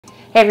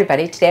Hey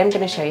everybody, today I'm going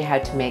to show you how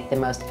to make the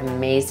most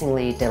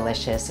amazingly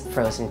delicious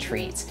frozen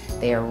treats.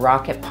 They are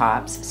rocket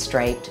pops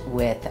striped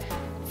with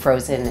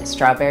frozen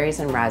strawberries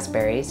and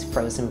raspberries,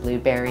 frozen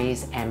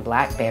blueberries and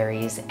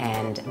blackberries,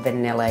 and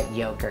vanilla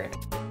yogurt.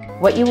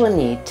 What you will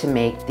need to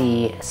make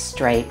the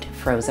striped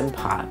frozen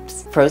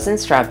pops: frozen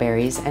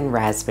strawberries and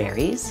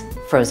raspberries,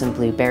 frozen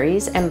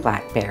blueberries and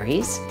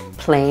blackberries,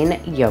 plain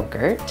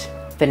yogurt,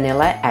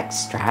 vanilla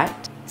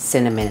extract,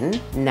 cinnamon,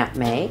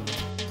 nutmeg,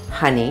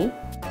 honey,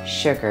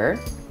 sugar,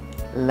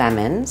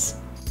 lemons,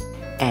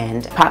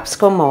 and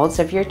popsicle molds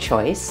of your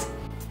choice.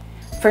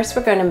 First,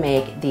 we're going to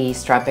make the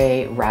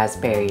strawberry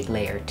raspberry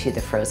layer to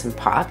the frozen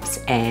pops,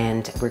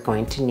 and we're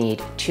going to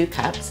need 2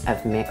 cups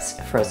of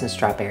mixed frozen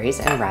strawberries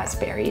and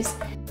raspberries.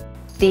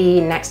 The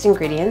next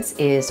ingredients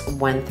is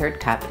 1/3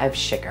 cup of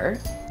sugar,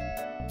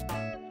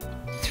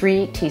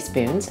 3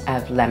 teaspoons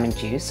of lemon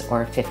juice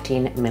or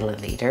 15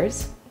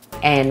 milliliters,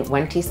 and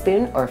 1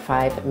 teaspoon or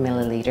 5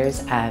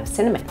 milliliters of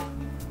cinnamon.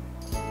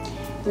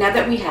 Now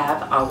that we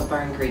have all of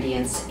our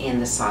ingredients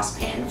in the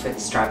saucepan for the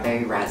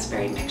strawberry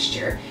raspberry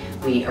mixture,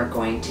 we are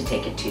going to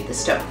take it to the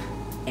stove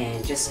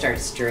and just start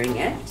stirring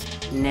it.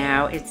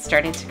 Now it's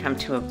starting to come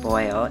to a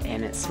boil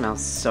and it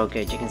smells so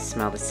good. You can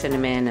smell the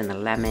cinnamon and the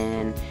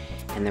lemon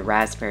and the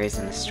raspberries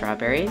and the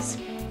strawberries.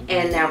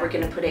 And now we're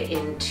going to put it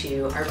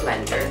into our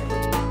blender.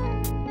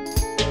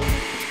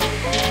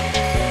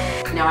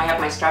 Now I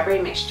have my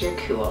strawberry mixture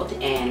cooled,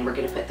 and we're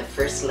going to put the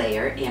first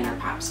layer in our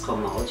popsicle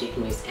mold. You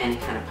can use any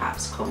kind of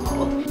popsicle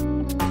mold.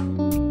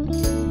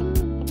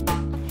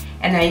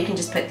 And now you can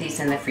just put these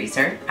in the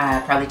freezer.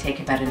 Probably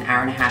take about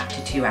 1.5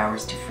 to 2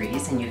 hours to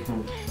freeze, and you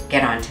can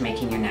get on to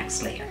making your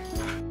next layer.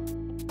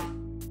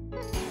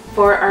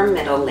 For our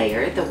middle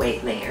layer, the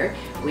white layer,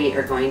 we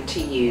are going to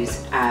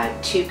use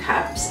 2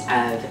 cups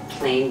of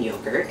plain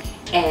yogurt.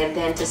 And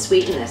then to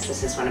sweeten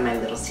this is one of my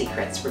little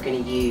secrets. We're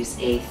going to use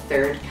a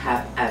 1/3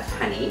 cup of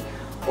honey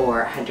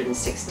or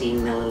 160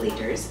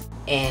 milliliters.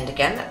 And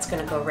again, that's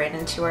going to go right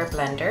into our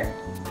blender.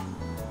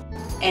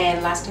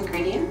 And last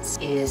ingredients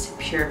is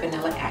pure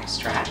vanilla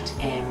extract,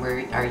 and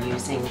we are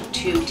using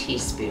 2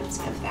 teaspoons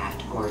of that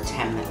or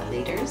 10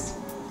 milliliters.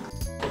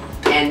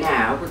 And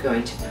now we're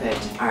going to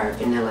put our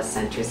vanilla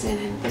centers in,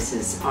 and this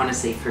is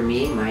honestly for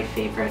me my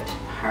favorite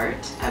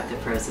part of the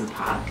frozen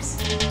pops.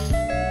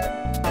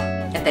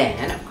 And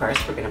then, of course,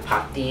 we're going to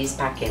pop these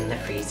back in the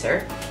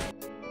freezer.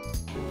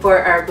 For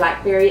our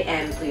blackberry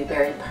and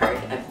blueberry part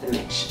of the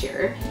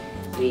mixture,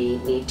 we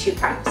need 2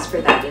 cups for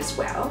that as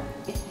well.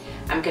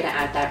 I'm going to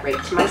add that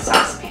right to my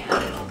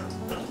saucepan.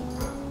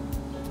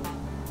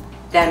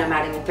 Then I'm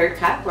adding a 1/3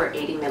 cup or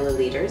 80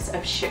 milliliters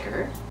of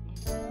sugar,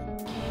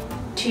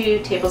 2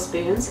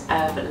 tablespoons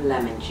of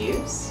lemon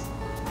juice,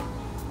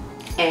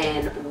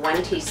 and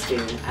 1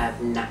 teaspoon of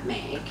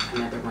nutmeg,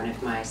 another one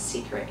of my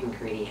secret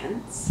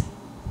ingredients,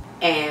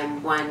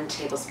 and 1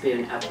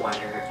 tablespoon of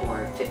water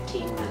or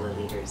 15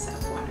 milliliters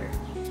of water.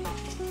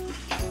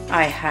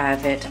 I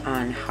have it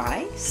on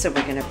high, so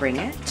we're going to bring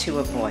it to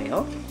a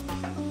boil.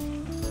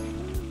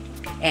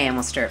 And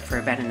we'll stir it for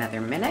about another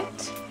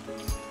minute.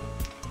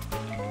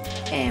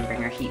 And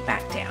bring our heat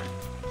back down.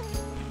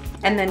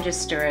 And then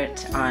just stir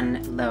it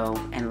on low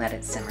and let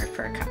it simmer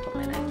for a couple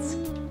minutes.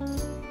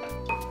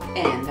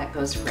 And that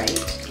goes right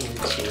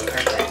into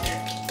our blender.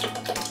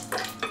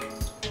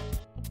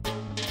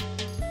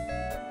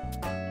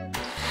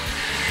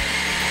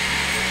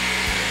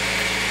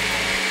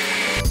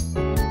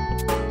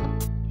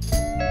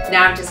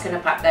 Now I'm just going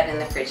to pop that in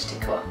the fridge to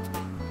cool.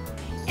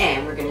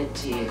 And we're going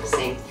to do the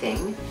same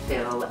thing,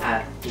 fill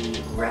up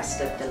the rest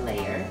of the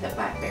layer, the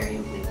blackberry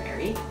and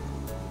blueberry,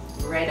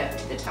 right up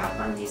to the top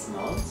on these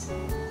molds.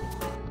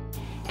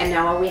 And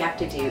now all we have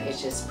to do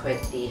is just put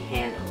the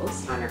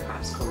handles on our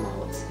popsicle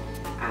molds.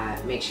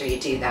 Make sure you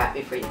do that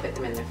before you put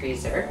them in the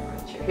freezer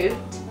with your hoot.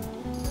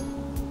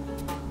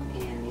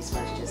 And these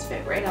ones just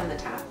fit right on the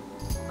top,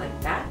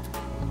 like that.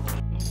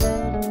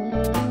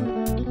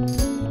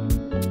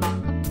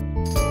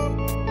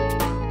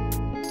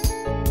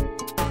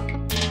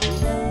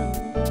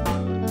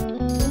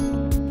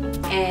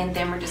 And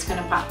then we're just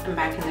going to pop them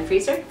back in the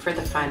freezer for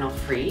the final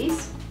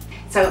freeze.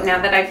 So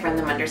now that I've run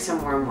them under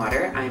some warm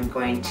water, I'm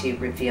going to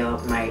reveal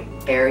my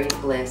Berry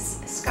Bliss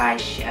Sky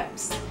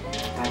Ships.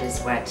 That is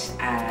what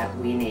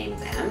we named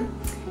them.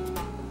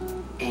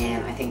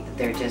 And I think that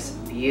they're just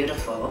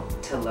beautiful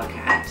to look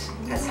at,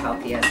 as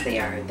healthy as they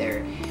are.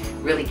 They're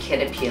really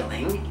kid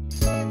appealing.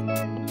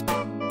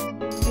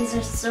 These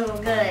are so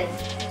good.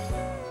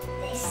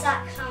 They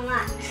suck so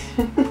much.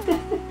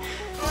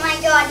 Oh my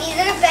god, these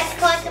are the best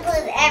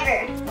collectibles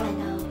ever. I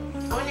know.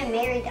 I want to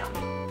marry them.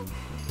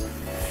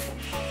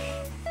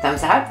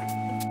 Thumbs up?